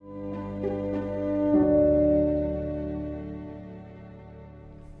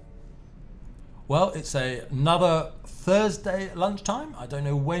Well, it's another Thursday lunchtime. I don't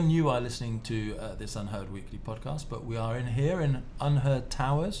know when you are listening to this UnHerd weekly podcast, but we are in here in UnHerd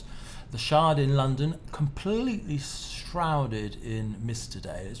Towers, the Shard in London, completely shrouded in mist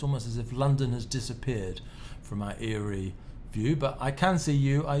today. It's almost as if London has disappeared from our eerie view, but I can see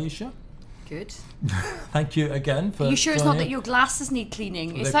you, Ayesha. Good. Thank you again for. Are you sure it's not that your glasses need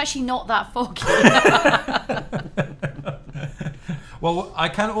cleaning? It's actually not that foggy. Well, I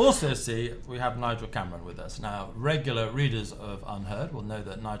can also see we have Nigel Cameron with us. Now, regular readers of UnHerd will know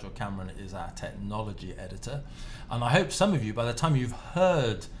that Nigel Cameron is our technology editor. And I hope some of you, by the time you've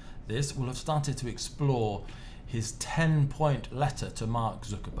heard this, will have started to explore his 10-point letter to Mark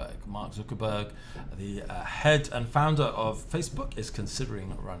Zuckerberg. Mark Zuckerberg, the head and founder of Facebook, is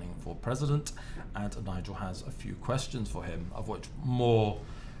considering running for president. And Nigel has a few questions for him, of which more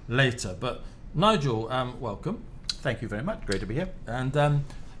later. But Nigel, welcome. Thank you very much. Great to be here. And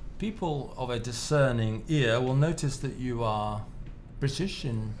people of a discerning ear will notice that you are British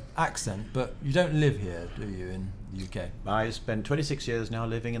in accent, but you don't live here, do you, in the UK? I spent 26 years now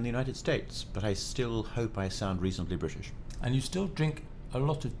living in the United States, but I still hope I sound reasonably British. And you still drink a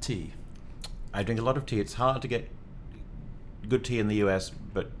lot of tea? I drink a lot of tea. It's hard to get good tea in the US,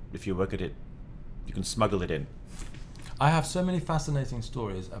 but if you work at it, you can smuggle it in. I have so many fascinating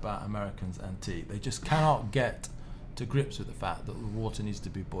stories about Americans and tea. They just cannot get to grips with the fact that the water needs to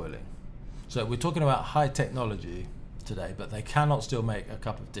be boiling. So we're talking about high technology today, but they cannot still make a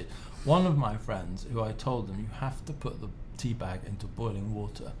cup of tea. One of my friends, who I told them you have to put the tea bag into boiling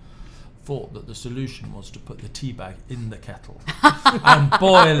water, thought that the solution was to put the tea bag in the kettle and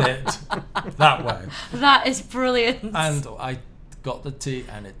boil it that way. That is brilliant. And I got the tea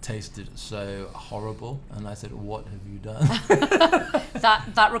and it tasted so horrible, and I said, what have you done?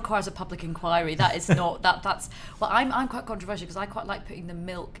 that requires a public inquiry. That is not that's well, I'm quite controversial because I quite like putting the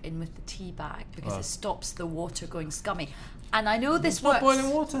milk in with the tea bag because it stops the water going scummy. And I know this works. Not boiling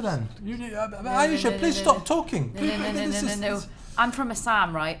water then. Ayesha, please stop talking. No. I'm from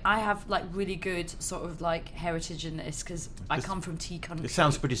Assam, right? I have like really good sort of like heritage in this because I come from tea country. It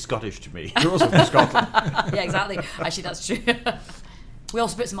sounds pretty Scottish to me. You're also from Scotland. Yeah, exactly. Actually, that's true. We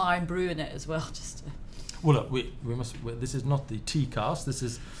also put some iron brew in it as well. Well, look, we must. This is not the tea cast. This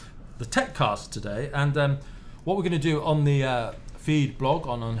is the tech cast today. And what we're going to do on the feed blog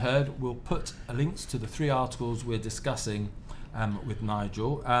on UnHerd, we'll put links to the 3 articles we're discussing with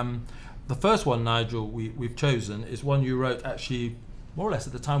Nigel. The first one, Nigel, we've chosen is one you wrote actually more or less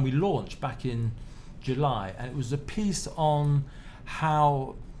at the time we launched back in July, and it was a piece on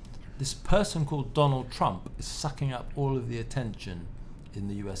how this person called Donald Trump is sucking up all of the attention in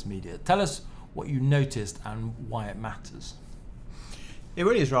the US media. Tell us what you noticed and why it matters. It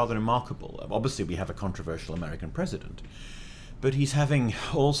really is rather remarkable. Obviously, we have a controversial American president, but he's having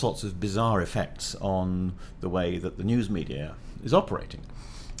all sorts of bizarre effects on the way that the news media is operating.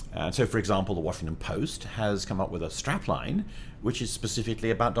 So, for example, the Washington Post has come up with a strapline which is specifically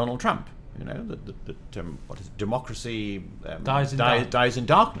about Donald Trump. You know, what is it? Democracy dies in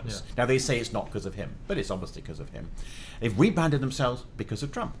darkness. Yeah. Now, they say it's not because of him, but it's obviously because of him. They've rebranded themselves because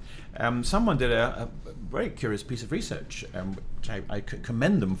of Trump. Someone did a very curious piece of research, which I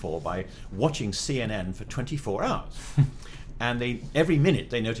commend them for, by watching CNN for 24 hours. And every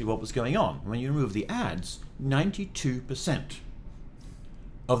minute they noted what was going on. When you remove the ads, 92%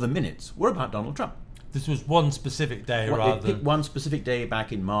 of the minutes were about Donald Trump. This was one specific day rather than... They picked one specific day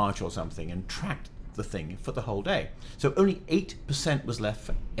back in March or something and tracked the thing for the whole day. So only 8% was left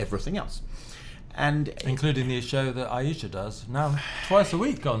for everything else. And including the show that Ayesha does now twice a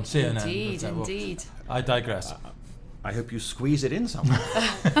week on CNN. Indeed. I digress. I hope you squeeze it in somewhere.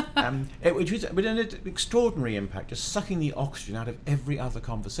 Which was an extraordinary impact, just sucking the oxygen out of every other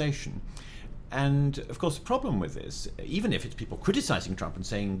conversation. And, of course, the problem with this, even if it's people criticizing Trump and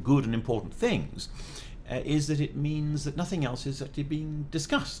saying good and important things, is that it means that nothing else is actually being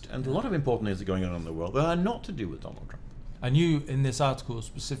discussed. And a lot of important things are going on in the world that are not to do with Donald Trump. And you, in this article,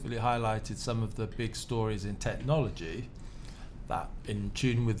 specifically highlighted some of the big stories in technology that, in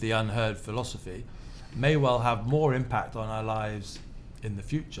tune with the UnHerd philosophy, may well have more impact on our lives in the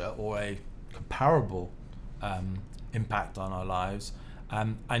future, or a comparable impact on our lives,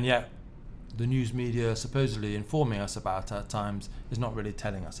 and yet the news media supposedly informing us about at times is not really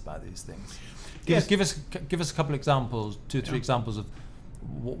telling us about these things. Give us a couple examples, 2 or 3 examples of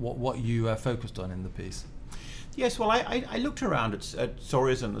what you focused on in the piece. Yes, well, I looked around at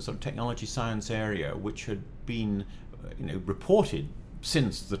stories in the sort of technology science area which had been reported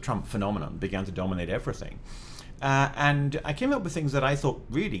since the Trump phenomenon began to dominate everything. And I came up with things that I thought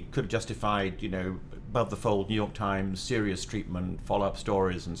really could have justified, above the fold New York Times, serious treatment, follow-up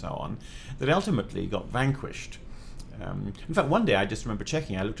stories and so on, that ultimately got vanquished. In fact, one day I just remember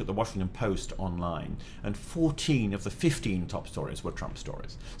checking, I looked at the Washington Post online, and 14 of the 15 top stories were Trump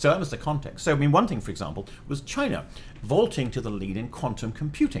stories. So that was the context. So, I mean, one thing, for example, was China vaulting to the lead in quantum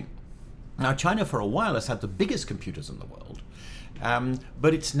computing. Now, China for a while has had the biggest computers in the world,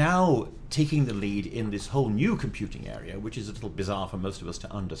 but it's now taking the lead in this whole new computing area, which is a little bizarre for most of us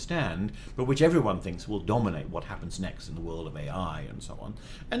to understand, but which everyone thinks will dominate what happens next in the world of AI and so on.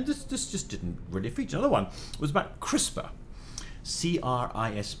 And this just didn't really feature. Another one was about CRISPR,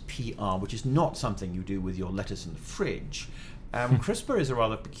 CRISPR, which is not something you do with your lettuce in the fridge. CRISPR is a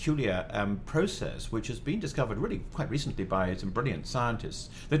rather peculiar process which has been discovered really quite recently by some brilliant scientists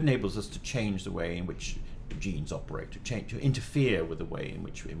that enables us to change the way in which genes operate, to interfere with the way in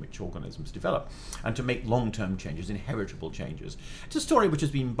which organisms develop, and to make long-term changes, inheritable changes. It's a story which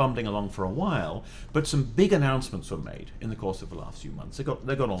has been bumbling along for a while, but some big announcements were made in the course of the last few months. They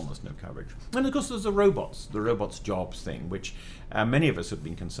got almost no coverage. And of course there's the robots jobs thing, which many of us have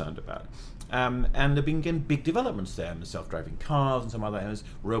been concerned about. And there have been big developments there, the self-driving cars and some other areas,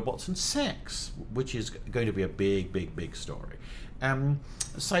 robots and sex, which is going to be a big story.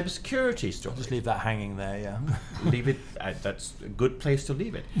 Cybersecurity story. Just leave that hanging there, yeah. Leave it. That's a good place to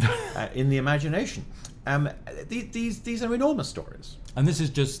leave it, in the imagination. These are enormous stories. And this is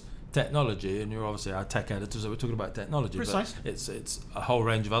just technology, and you're obviously our tech editor, so we're talking about technology. Precisely. But it's a whole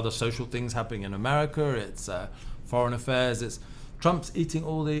range of other social things happening in America. It's foreign affairs. It's Trump's eating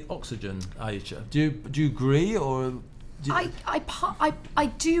all the oxygen. Ayesha, do you agree, or?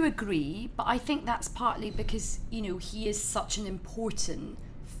 I do agree, but I think that's partly because he is such an important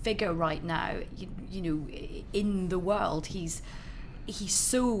figure right now. In the world, he's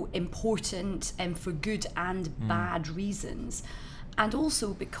so important, and for good and bad reasons, and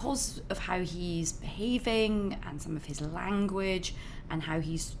also because of how he's behaving and some of his language and how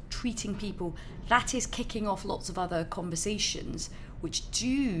he's treating people. That is kicking off lots of other conversations which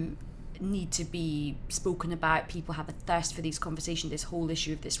do need to be spoken about. People have a thirst for these conversations. This whole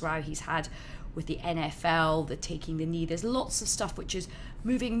issue of this row he's had with the NFL, the taking the knee, there's lots of stuff which is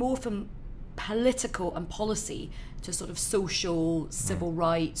moving more from political and policy to sort of social, civil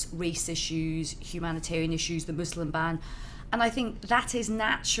rights, race issues, humanitarian issues, the Muslim ban. And I think that is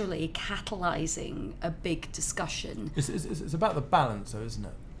naturally catalysing a big discussion. It's about the balance, though, isn't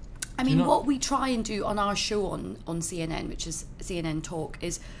it? I mean, what we try and do on our show on CNN, which is CNN Talk,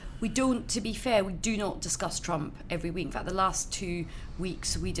 is we do not discuss Trump every week. In fact, the last 2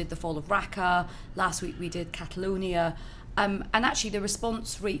 weeks we did the fall of Raqqa. Last week we did Catalonia. And actually the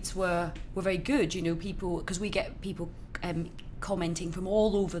response rates were very good. People, because we get people commenting from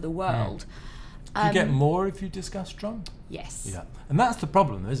all over the world. Do you get more if you discuss Trump? Yes. Yeah. And that's the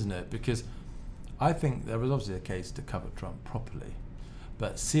problem, isn't it? Because I think there was obviously a case to cover Trump properly.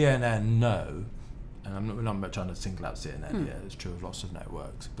 But CNN know, and we're not trying to single out CNN here, it's true of lots of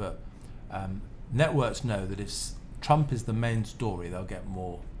networks, but networks know that if Trump is the main story, they'll get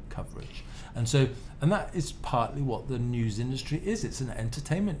more coverage. And that is partly what the news industry is. It's an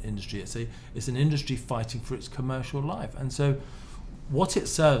entertainment industry. It's an industry fighting for its commercial life. And so what it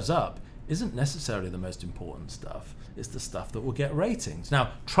serves up isn't necessarily the most important stuff. It's the stuff that will get ratings.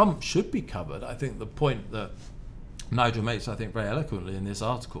 Now, Trump should be covered. I think the point that Nigel makes, I think, very eloquently in this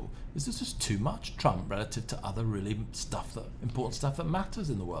article, is there's just too much Trump relative to other really important stuff that matters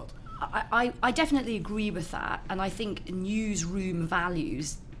in the world. I definitely agree with that, and I think newsroom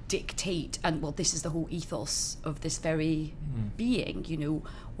values dictate, and this is the whole ethos of this very being,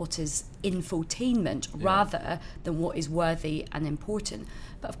 what is infotainment rather than what is worthy and important.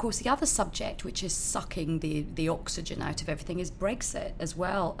 But of course the other subject which is sucking the oxygen out of everything is Brexit as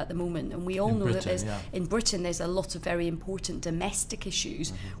well at the moment, and we all know that in Britain there's a lot of very important domestic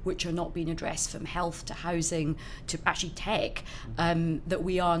issues which are not being addressed, from health to housing to actually tech, that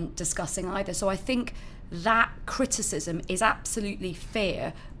we aren't discussing either. So I think that criticism is absolutely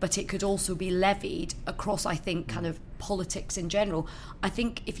fair, but it could also be levied across, I think, kind of politics in general. I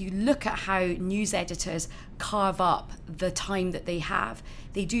think if you look at how news editors carve up the time that they have,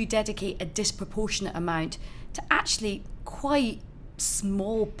 they do dedicate a disproportionate amount to actually quite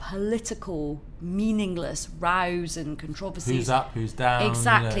small political, meaningless rows and controversies. Who's up, who's down.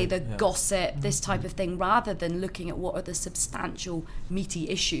 Exactly, gossip, this type of thing, rather than looking at what are the substantial, meaty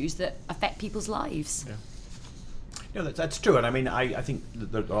issues that affect people's lives. Yeah. No, that's true, and I mean, I think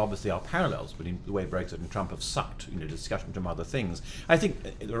that there obviously are parallels between the way Brexit and Trump have sucked, discussion from other things. I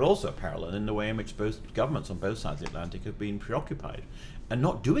think there are also a parallel in the way in which both governments on both sides of the Atlantic have been preoccupied and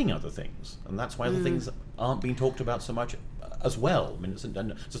not doing other things, and that's why other things aren't being talked about so much as well. I mean, it's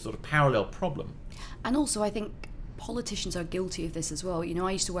a sort of parallel problem. And also, I think politicians are guilty of this as well.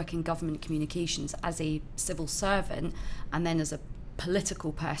 I used to work in government communications as a civil servant and then as a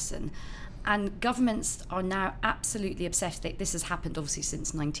political person. And governments are now absolutely obsessed. This has happened obviously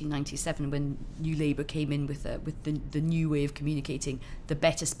since 1997 when New Labour came in with the new way of communicating, the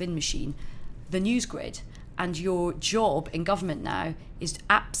better spin machine, the news grid. And your job in government now is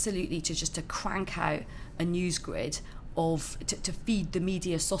absolutely to crank out a news grid to feed the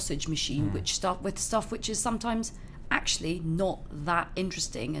media sausage machine, with stuff which is sometimes actually not that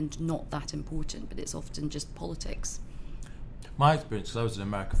interesting and not that important, but it's often just politics. My experience, because I was in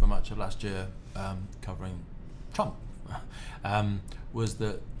America for much of last year covering Trump, was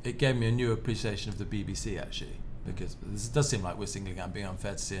that it gave me a new appreciation of the BBC, actually, because this does seem like we're singling out being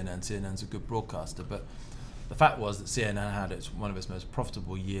unfair to CNN. CNN's a good broadcaster, but the fact was that CNN had one of its most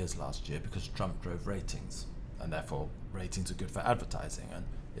profitable years last year because Trump drove ratings, and therefore ratings are good for advertising. And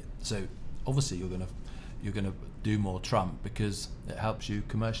so obviously you're going to do more Trump because it helps you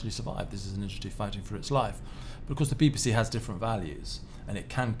commercially survive. This is an industry fighting for its life. But of course the BBC has different values, and it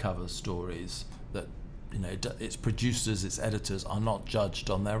can cover stories that its producers, its editors are not judged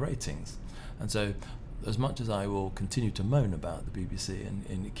on their ratings. And so as much as I will continue to moan about the BBC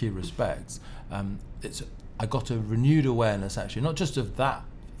in key respects, I got a renewed awareness, actually, not just of that,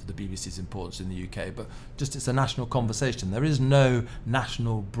 the BBC's importance in the UK, but just it's a national conversation. There is no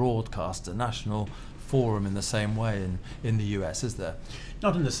national broadcaster, national forum in the same way in the US, is there?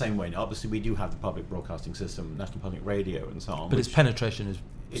 Not in the same way. Now, obviously, we do have the public broadcasting system, National Public Radio, and so on. But its penetration is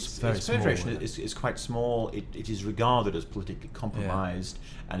very its small. Penetration is quite small. It is regarded as politically compromised,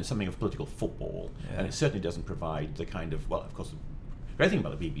 and it's something of political football. Yeah. And it certainly doesn't provide the kind of, well, of course, the great thing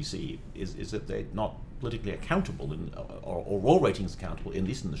about the BBC is that they're not politically accountable or raw ratings accountable, at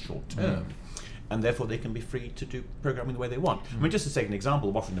least in the short term. And therefore they can be free to do programming the way they want. I mean, just to take an example,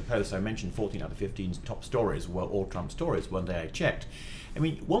 the Washington Post, I mentioned 14 out of 15 top stories were all Trump stories one day I checked. I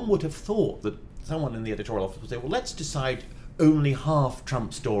mean, one would have thought that someone in the editorial office would say, well, let's decide only half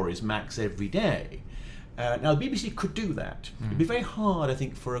Trump stories max every day. Now, the BBC could do that. It'd be very hard, I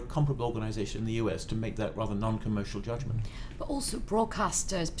think, for a comparable organisation in the US to make that rather non-commercial judgment. But also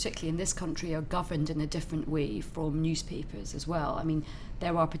broadcasters, particularly in this country, are governed in a different way from newspapers as well. I mean,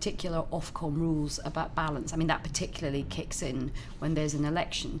 there are particular Ofcom rules about balance. I mean, that particularly kicks in when there's an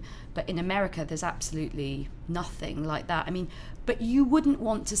election. But in America, there's absolutely nothing like that. I mean, but you wouldn't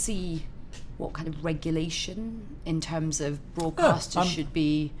want to see what kind of regulation in terms of broadcasters should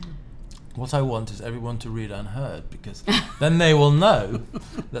be. What I want is everyone to read UnHerd, because then they will know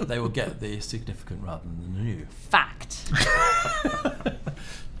that they will get the significant rather than the new. Fact.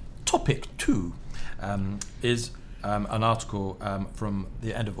 Topic 2 is an article from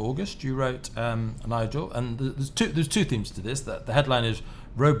the end of August. You wrote, Nigel, and there's two themes to this. That the headline is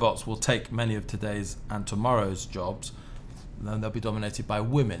robots will take many of today's and tomorrow's jobs, and then they'll be dominated by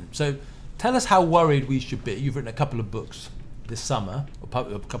women. So tell us how worried we should be. You've written a couple of books this summer, a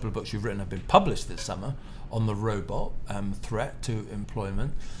couple of books you've written have been published this summer on the robot threat to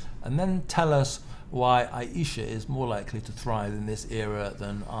employment, and then tell us why Ayesha is more likely to thrive in this era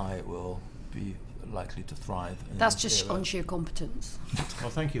than I will be likely to thrive in That's this just era. on sheer competence. Well,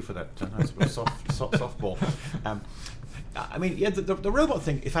 thank you for that nice softball. I mean, yeah, the robot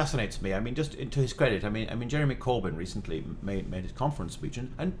thing, it fascinates me. I mean, just to his credit, I mean, Jeremy Corbyn recently made his conference speech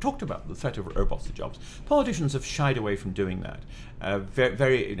and talked about the threat of robots to jobs. Politicians have shied away from doing that.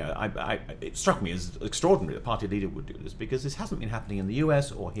 Very, it struck me as extraordinary that a party leader would do this, because this hasn't been happening in the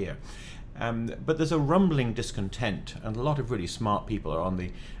US or here. But there's a rumbling discontent, and a lot of really smart people are on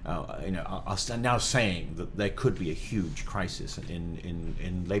the, are now saying that there could be a huge crisis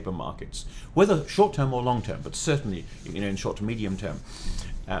in labour markets, whether short term or long term, but certainly in short to medium term,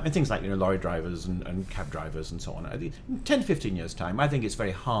 and things like lorry drivers and cab drivers and so on. In 10 to 15 years' time, I think it's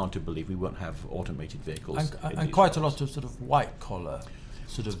very hard to believe we won't have automated vehicles, and quite a lot of sort of white collar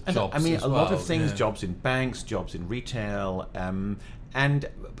sort of jobs. I mean, as a lot well, of things, jobs in banks, jobs in retail.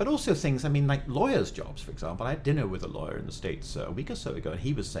 But also things, I mean, like lawyers' jobs, for example. I had dinner with a lawyer in the States a week or so ago, and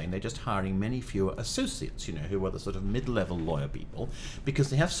he was saying they're just hiring many fewer associates, who are the sort of mid-level lawyer people, because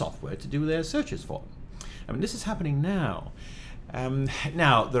they have software to do their searches for them. I mean, this is happening now.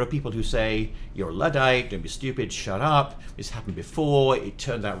 Now, there are people who say, you're a Luddite, don't be stupid, shut up, this happened before, it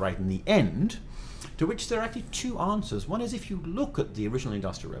turned out right in the end, to which there are actually two answers. One is, if you look at the original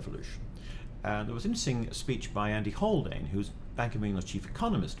Industrial Revolution, there was an interesting speech by Andy Haldane, who's Bank of England's chief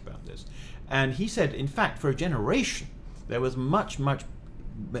economist, about this. And he said, in fact, for a generation, there was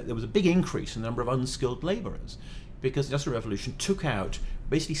a big increase in the number of unskilled labourers, because the Industrial Revolution took out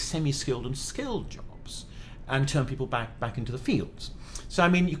basically semi-skilled and skilled jobs and turned people back into the fields. So, I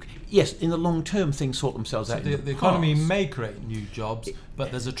mean, yes, in the long term, things sort themselves out. The economy may create new jobs,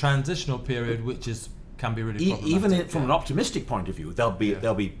 but there's a transitional period which can be really problematic. Even from an optimistic point of view, there'll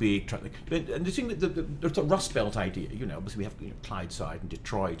be big. And the thing that the Rust Belt idea, obviously we have Clydeside and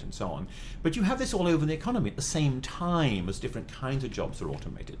Detroit and so on, but you have this all over the economy at the same time as different kinds of jobs are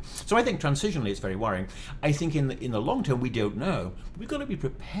automated. So I think transitionally it's very worrying. I think in the long term we don't know. We've got to be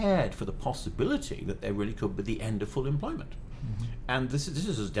prepared for the possibility that there really could be the end of full employment. Mm-hmm. And this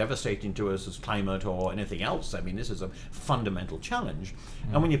is as devastating to us as climate or anything else. I mean, this is a fundamental challenge,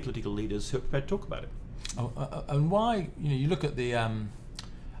 and we need political leaders who are prepared to talk about it. And why, you look at the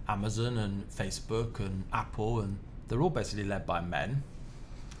Amazon and Facebook and Apple, and they're all basically led by men,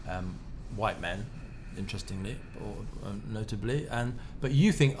 white men, interestingly or notably. But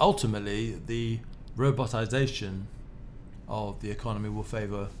you think ultimately the robotization of the economy will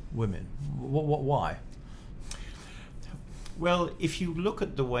favour women. Why? Well, if you look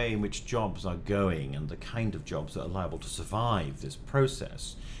at the way in which jobs are going and the kind of jobs that are liable to survive this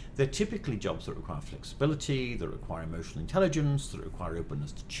process, they're typically jobs that require flexibility, that require emotional intelligence, that require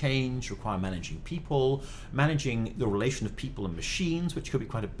openness to change, require managing people, managing the relation of people and machines, which could be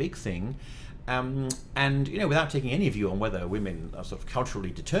quite a big thing. And without taking any view on whether women are sort of culturally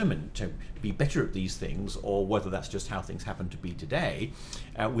determined to be better at these things or whether that's just how things happen to be today,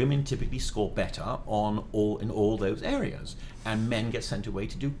 women typically score better in all those areas, and men get sent away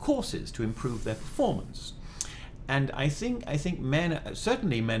to do courses to improve their performance. And I think men,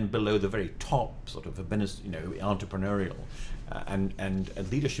 certainly men below the very top sort of entrepreneurial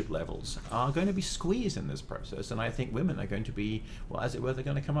and leadership levels, are going to be squeezed in this process, and I think women are going to be, as it were, they're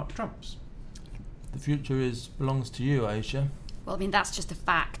going to come up trumps. The future belongs to you, Ayesha. Well, I mean, that's just a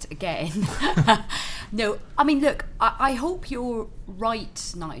fact again. No, I mean, look, I hope you're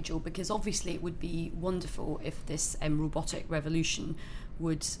right, Nigel, because obviously it would be wonderful if this robotic revolution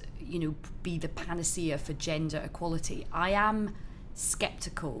would, be the panacea for gender equality. I am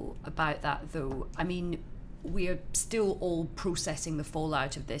sceptical about that, though. I mean, we're still all processing the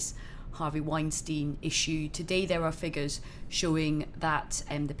fallout of this Harvey Weinstein issue. Today there are figures showing that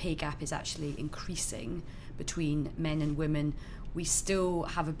the pay gap is actually increasing between men and women. We still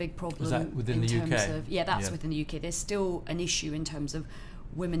have a big problem. Is that within in the terms UK? That's within the UK. There's still an issue in terms of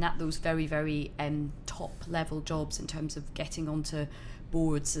women at those very, very top level jobs, in terms of getting onto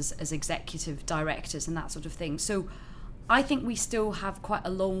boards as executive directors and that sort of thing. So I think we still have quite a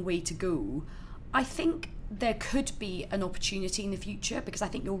long way to go. I think there could be an opportunity in the future, because I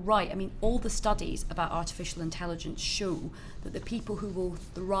think you're right. I mean, all the studies about artificial intelligence show that the people who will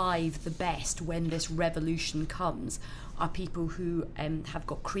thrive the best when this revolution comes are people who have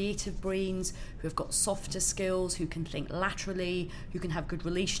got creative brains, who have got softer skills, who can think laterally, who can have good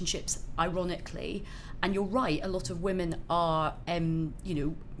relationships, ironically. And you're right, a lot of women are,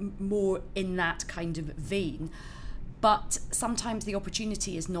 more in that kind of vein. But sometimes the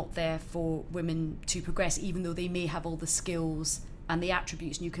opportunity is not there for women to progress, even though they may have all the skills and the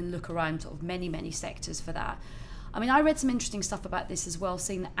attributes, and you can look around sort of many, many sectors for that. I mean, I read some interesting stuff about this as well,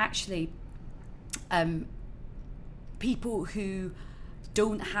 saying that actually people who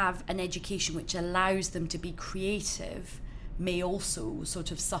don't have an education which allows them to be creative may also sort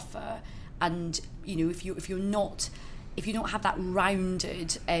of suffer. And, if you don't have that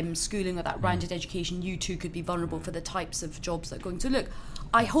rounded schooling or that rounded education, you too could be vulnerable for the types of jobs that are going to look.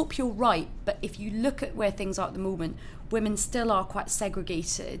 I hope you're right, but if you look at where things are at the moment, women still are quite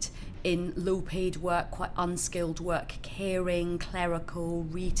segregated in low-paid work, quite unskilled work, caring, clerical,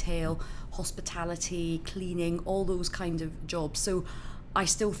 retail, hospitality, cleaning, all those kind of jobs. So I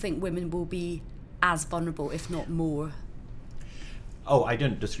still think women will be as vulnerable, if not more. Oh, I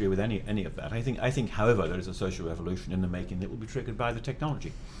don't disagree with any of that. I think, however, there is a social revolution in the making that will be triggered by the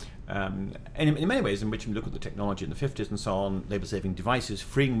technology. And in many ways, in which we look at the technology in the 50s and so on, labour-saving devices,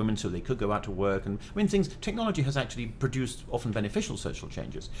 freeing women so they could go out to work. And technology has actually produced often beneficial social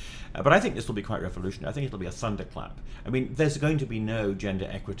changes. But I think this will be quite revolutionary. I think it'll be a thunderclap. I mean, there's going to be no gender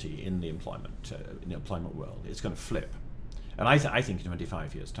equity in the employment world. It's going to flip. And I think in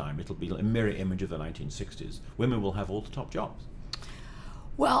 25 years' time, it'll be a mirror image of the 1960s. Women will have all the top jobs.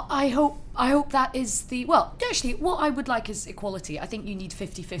 Well, I hope that is actually, what I would like is equality. I think you need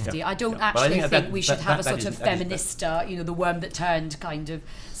 50-50. Yeah. I don't Yeah. actually think we should have a that sort of feminista, the worm that turned kind of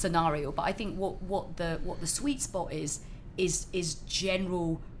scenario. But I think what the sweet spot is is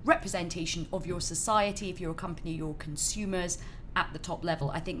general representation of your society, if you're a company, your consumers at the top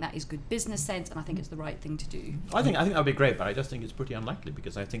level. I think that is good business sense, and I think it's the right thing to do. I think that would be great, but I just think it's pretty unlikely,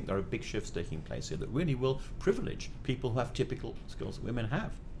 because I think there are big shifts taking place here that really will privilege people who have typical skills that women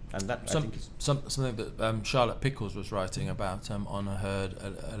have. And that, I think, is something that Charlotte Pickles was writing about on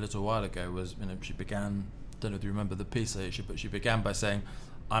UnHerd a little while ago was, she began, don't know if you remember the piece, Ayesha, but she began by saying,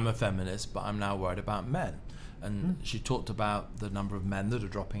 I'm a feminist, but I'm now worried about men. And she talked about the number of men that are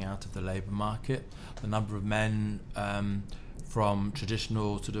dropping out of the labour market, the number of men from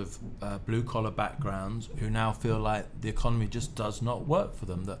traditional sort of blue-collar backgrounds who now feel like the economy just does not work for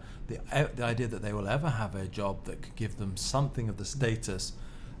them, that the idea that they will ever have a job that could give them something of the status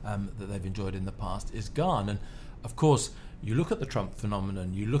that they've enjoyed in the past is gone. And of course, you look at the Trump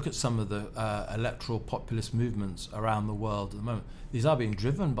phenomenon, you look at some of the electoral populist movements around the world at the moment, these are being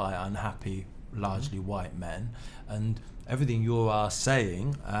driven by unhappy, largely white men, and everything you are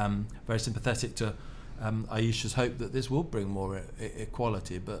saying, very sympathetic to Ayesha's hope that this will bring more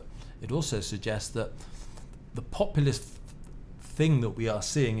equality, but it also suggests that the populist thing that we are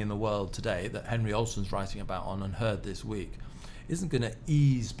seeing in the world today, that Henry Olsen's writing about on UnHerd this week, isn't going to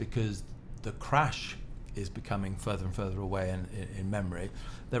ease because the crash is becoming further and further away in memory.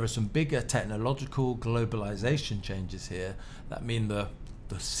 There are some bigger technological globalization changes here that mean the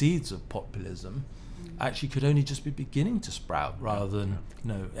seeds of populism actually could only just be beginning to sprout rather than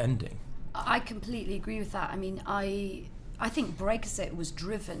ending. I completely agree with that. I mean, I think Brexit was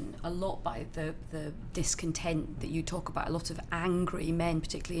driven a lot by the discontent that you talk about, a lot of angry men,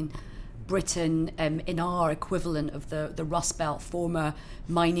 particularly in Britain, in our equivalent of the Rust Belt, former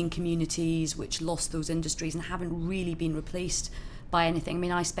mining communities which lost those industries and haven't really been replaced by anything. I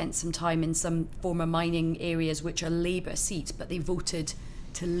mean, I spent some time in some former mining areas which are Labour seats, but they voted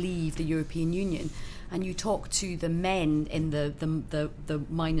to leave the European Union. And you talk to the men in the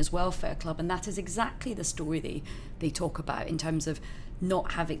Miners' Welfare Club, and that is exactly the story they talk about in terms of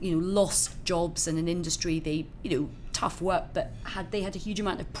not having, lost jobs in an industry. They, tough work, but they had a huge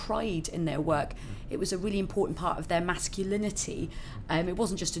amount of pride in their work. It was a really important part of their masculinity. It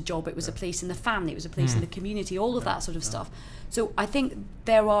wasn't just a job, it was a place in the family, it was a place in the community, all of that sort of stuff. So I think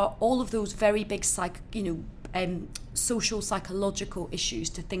there are all of those very big social, psychological issues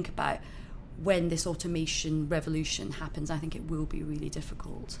to think about when this automation revolution happens. I think it will be really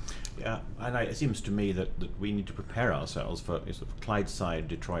difficult. Yeah, and it seems to me that we need to prepare ourselves for sort of Clydeside,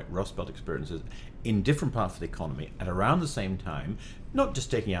 Detroit, Rust Belt experiences in different parts of the economy at around the same time, not just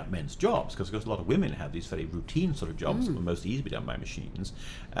taking out men's jobs, because of course a lot of women have these very routine sort of jobs that will most easily be done by machines,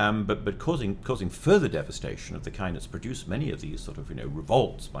 but causing further devastation of the kind that's produced many of these sort of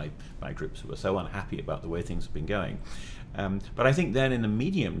revolts by groups who are so unhappy about the way things have been going. But I think then in the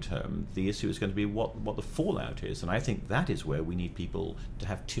medium term, the issue is going to be what the fallout is. And I think that is where we need people to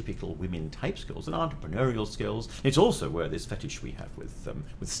have typical women type skills and entrepreneurial skills. It's also where this fetish we have with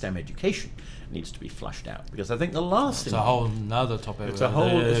STEM education needs to be flushed out. Because I think the last thing... It's a whole nother topic. It's a whole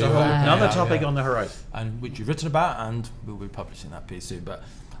another topic on the horizon. And which you've written about, and we'll be publishing that piece soon. But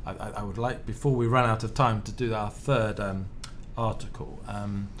I would like, before we run out of time, to do our third article.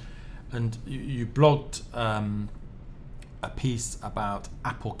 And you blogged... a piece about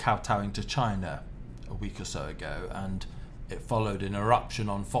Apple kowtowing to China a week or so ago, and it followed an eruption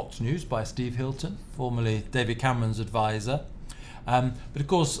on Fox News by Steve Hilton, formerly David Cameron's advisor. But of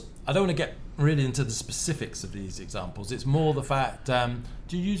course, I don't want to get really into the specifics of these examples. It's more the fact,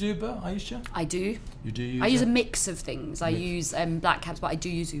 do you use Uber, Ayesha? I do. You do use I use a mix of things. I use black cabs, but I do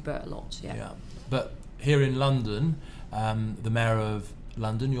use Uber a lot, yeah. But here in London, the mayor of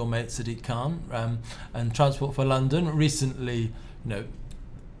London, your mate Sadiq Khan, and Transport for London recently,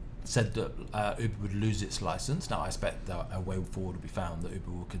 said that Uber would lose its license. Now I expect that a way forward will be found that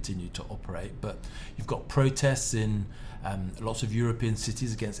Uber will continue to operate, but you've got protests in lots of European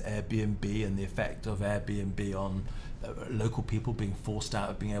cities against Airbnb and the effect of Airbnb on local people being forced out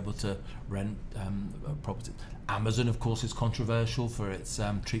of being able to rent property. Amazon, of course, is controversial for its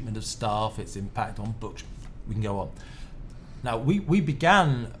treatment of staff, its impact on books. We can go on. Now, we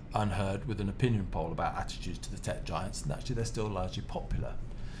began UnHerd with an opinion poll about attitudes to the tech giants, and actually they're still largely popular.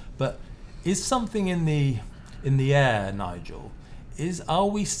 But is something in the air, Nigel? Are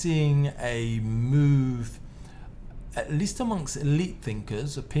we seeing a move, at least amongst elite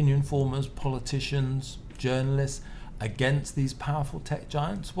thinkers, opinion formers, politicians, journalists, against these powerful tech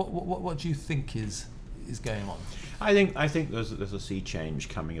giants? What do you think is is going on? I think there's a sea change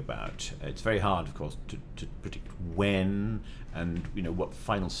coming about. It's very hard, of course, to predict when and what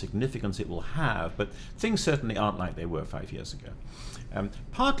final significance it will have, but things certainly aren't like they were 5 years ago.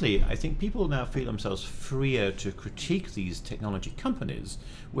 Partly, I think people now feel themselves freer to critique these technology companies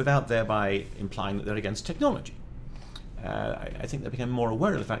without thereby implying that they're against technology. I think they become more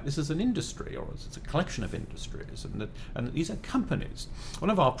aware of the fact this is an industry, or it's a collection of industries, and that these are companies. One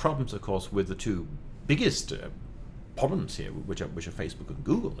of our problems, of course, with the two biggest problems here, which are Facebook and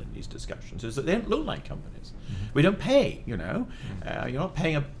Google in these discussions, is that they don't look like companies. Mm-hmm. We don't pay, you're not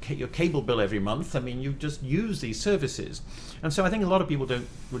paying your cable bill every month. I mean, you just use these services. And so I think a lot of people don't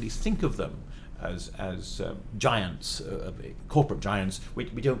really think of them as giants, corporate giants. We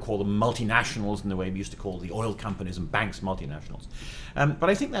don't call them multinationals in the way we used to call the oil companies and banks multinationals. But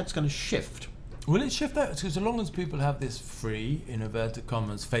I think that's going to shift. Will it shift that? Because as long as people have this free, in inverted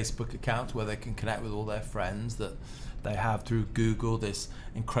commas, Facebook account where they can connect with all their friends that they have through Google, this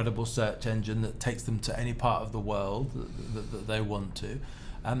incredible search engine that takes them to any part of the world that they want to.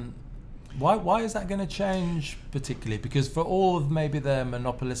 Why is that going to change particularly? Because for all of maybe their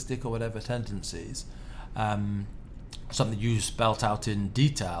monopolistic or whatever tendencies, something you spelt out in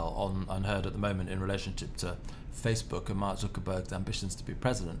detail on UnHerd at the moment in relationship to Facebook and Mark Zuckerberg's ambitions to be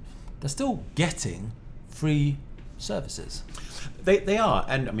president, they're still getting free services. They are,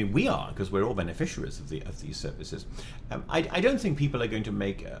 and I mean we are, because we're all beneficiaries of these services. I don't think people are going to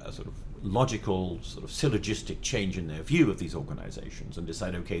make a sort of logical, sort of syllogistic change in their view of these organizations and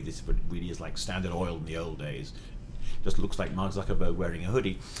decide, okay, this really is like Standard Oil in the old days. Just looks like Mark Zuckerberg wearing a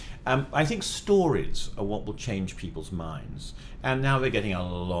hoodie. I think stories are what will change people's minds, and now we're getting a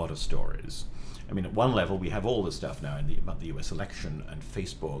lot of stories. I mean, at one level, we have all this stuff now about the US election and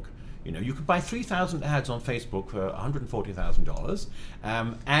Facebook. You could buy 3,000 ads on Facebook for $140,000.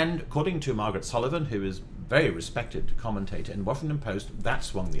 And according to Margaret Sullivan, who is a very respected commentator in the Washington Post, that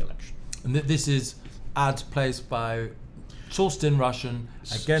swung the election. And this is ads placed by sourced in Russian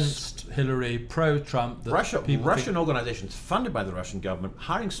against Hillary, pro-Trump. Russian organizations funded by the Russian government,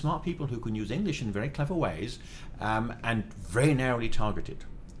 hiring smart people who can use English in very clever ways, and very narrowly targeted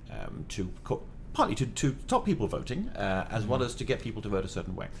partly to stop people voting, as well as to get people to vote a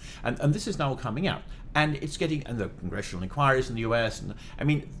certain way. And this is now coming out. And it's getting, and the congressional inquiries in the US, and I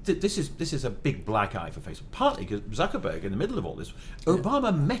mean, this is a big black eye for Facebook, partly because Zuckerberg, in the middle of all this,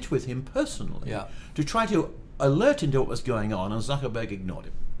 Obama met with him personally to try to alert him to what was going on, and Zuckerberg ignored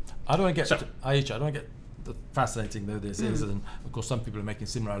him. I don't want to get, Ayesha, I don't want to get fascinating though this is, and of course some people are making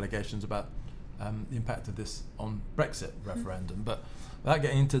similar allegations about the impact of this on Brexit referendum, but without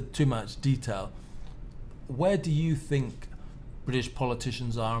getting into too much detail, where do you think British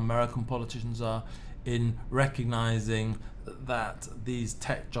politicians are, American politicians are, in recognising that these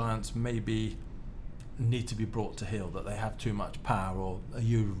tech giants maybe need to be brought to heel, that they have too much power, or are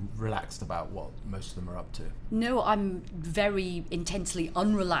you relaxed about what most of them are up to? No, I'm very intensely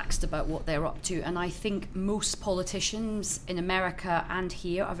unrelaxed about what they're up to, and I think most politicians in America and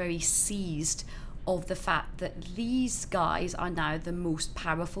here are very seized of the fact that these guys are now the most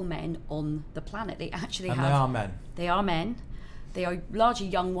powerful men on the planet. They actually They are men. They are men. They are largely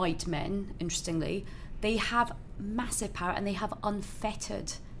young white men, interestingly. They have massive power, and they have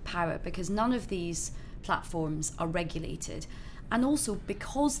unfettered power because none of these platforms are regulated. And also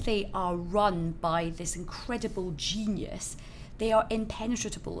because they are run by this incredible genius, they are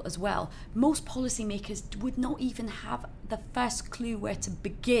impenetrable as well. Most policymakers would not even have the first clue where to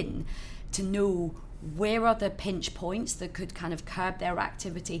begin to know where are the pinch points that could kind of curb their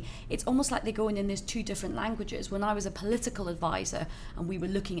activity. It's almost like they're going in these two different languages. When I was a political advisor and we were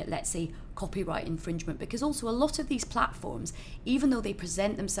looking at, let's say, copyright infringement, because also a lot of these platforms, even though they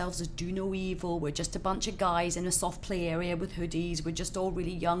present themselves as do no evil, we're just a bunch of guys in a soft play area with hoodies, we're just all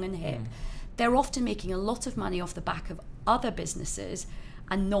really young and hip, they're often making a lot of money off the back of other businesses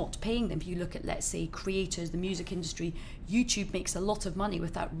and not paying them. If you look at, let's say, creators, the music industry, YouTube makes a lot of money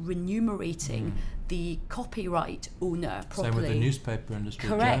without remunerating the copyright owner properly. Same with the newspaper industry.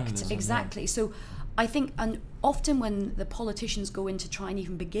 Correct, exactly. So I think, and often when the politicians go in to try and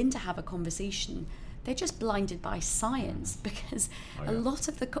even begin to have a conversation, they're just blinded by science, because a lot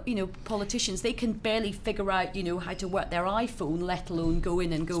of the politicians, they can barely figure out how to work their iPhone, let alone go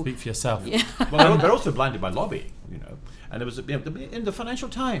in and go. Speak for yourself. Yeah. Well, they're also blinded by lobby, And there was in the Financial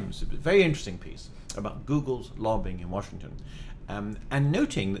Times, a very interesting piece about Google's lobbying in Washington, and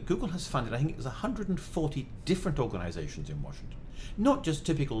noting that Google has funded, I think it was 140 different organizations in Washington. Not just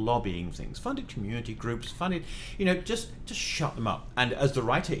typical lobbying things, funded community groups, funded, just shut them up. And as the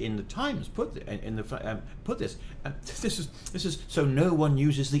writer in the Times put this, this is so no one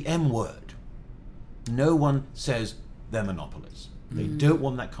uses the M word. No one says they're monopolies. They don't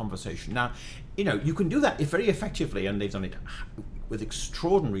want that conversation. Now, you can do that very effectively, and they've done it with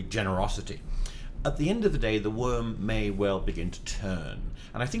extraordinary generosity. At the end of the day, the worm may well begin to turn.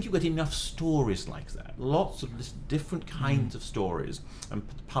 And I think you get enough stories like that, lots of different kinds of stories, and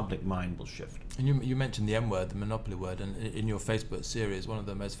the public mind will shift. And you mentioned the M word, the monopoly word, and in your Facebook series, one of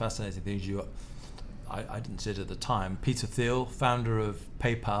the most fascinating things I didn't see it at the time, Peter Thiel, founder of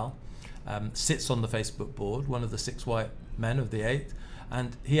PayPal, sits on the Facebook board, one of the 6 white men of the 8,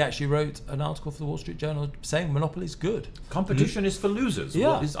 and he actually wrote an article for the Wall Street Journal saying monopoly is good. Competition is for losers.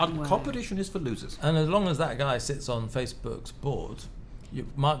 Yeah. Competition is for losers. And as long as that guy sits on Facebook's board,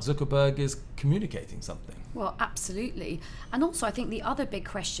 Mark Zuckerberg is communicating something. Well, absolutely. And also, I think the other big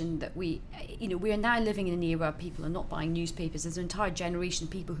question that we are now living in an era where people are not buying newspapers. There's an entire generation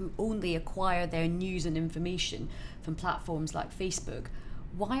of people who only acquire their news and information from platforms like Facebook.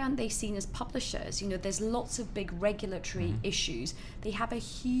 Why aren't they seen as publishers? There's lots of big regulatory issues. They have a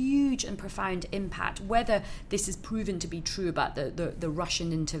huge and profound impact. Whether this is proven to be true about the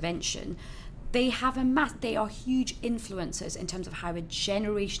Russian intervention, they are huge influencers in terms of how a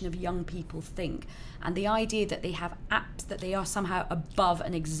generation of young people think. And the idea that they have apps, that they are somehow above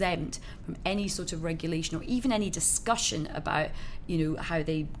and exempt from any sort of regulation or even any discussion about, how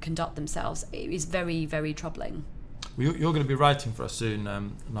they conduct themselves, is very, very troubling. Well, you're going to be writing for us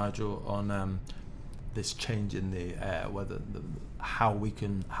soon, Nigel, on this change in the air,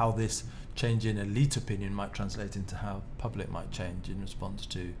 how this change in elite opinion might translate into how public might change in response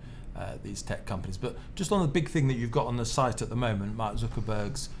to these tech companies. But just on the big thing that you've got on the site at the moment, Mark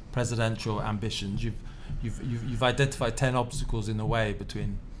Zuckerberg's presidential ambitions, you've identified 10 obstacles in the way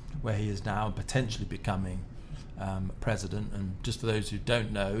between where he is now and potentially becoming president. And just for those who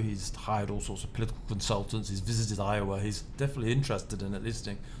don't know, he's hired all sorts of political consultants, he's visited Iowa, he's definitely interested in at least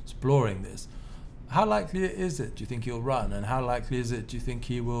exploring this. How likely is it, do you think he'll run, and how likely is it, do you think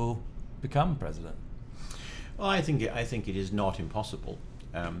he will become president? Well, I think it is not impossible.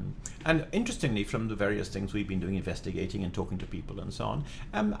 And interestingly, from the various things we've been doing, investigating and talking to people and so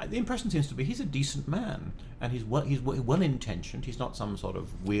on, the impression seems to be he's a decent man, and he's well-intentioned. He's not some sort of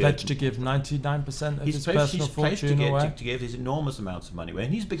weird... Pledged to give 99% of his personal fortune away. To give these enormous amounts of money away,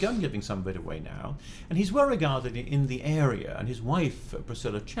 and he's begun giving some of it away now, and he's well regarded in the area, and his wife,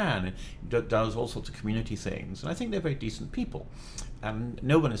 Priscilla Chan, does all sorts of community things, and I think they're very decent people.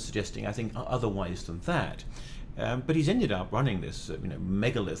 No one is suggesting, I think, otherwise than that. But he's ended up running this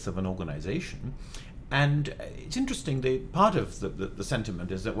megalith of an organization, and it's interesting. Part of the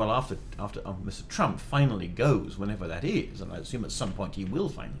sentiment is that, well, after Mr. Trump finally goes, whenever that is, and I assume at some point he will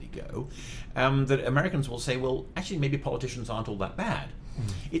finally go, that Americans will say, well, actually maybe politicians aren't all that bad.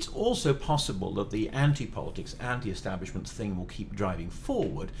 It's also possible that the anti-politics, anti-establishment thing will keep driving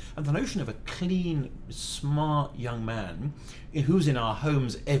forward, and the notion of a clean, smart young man who's in our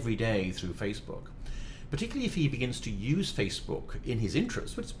homes every day through Facebook, particularly if he begins to use Facebook in his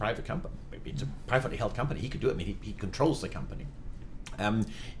interests, but it's a private company, maybe it's a privately held company, he could do it, I mean, he controls the company.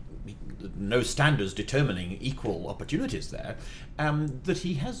 No standards determining equal opportunities there, that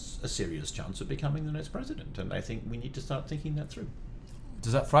he has a serious chance of becoming the next president, and I think we need to start thinking that through.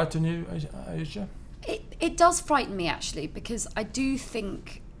 Does that frighten you, Ayesha? It does frighten me, actually, because I do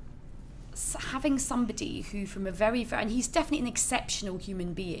think having somebody who from a very, and he's definitely an exceptional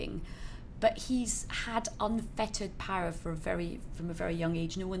human being, but he's had unfettered power from a very young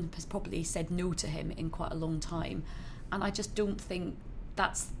age. No one has probably said no to him in quite a long time. And I just don't think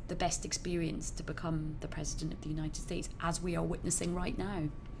that's the best experience to become the President of the United States, as we are witnessing right now.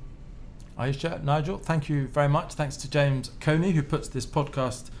 Ayesha, Nigel, thank you very much. Thanks to James Coney, who puts this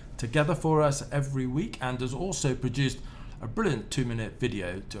podcast together for us every week and has also produced a brilliant 2-minute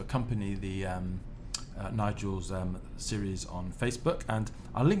video to accompany the Nigel's series on Facebook, and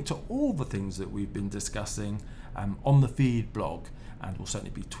I'll link to all the things that we've been discussing on the Feed blog, and we'll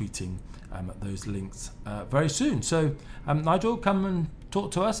certainly be tweeting those links very soon. So Nigel, come and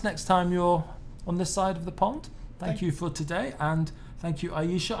talk to us next time you're on this side of the pond. Thank you for today, and thank you,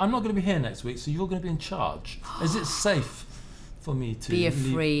 Ayesha. I'm not going to be here next week, so you're going to be in charge. Is it safe for me to be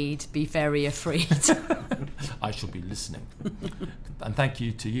afraid? Be very afraid. I shall be listening. And thank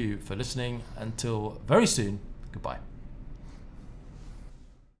you to you for listening. Until very soon, goodbye.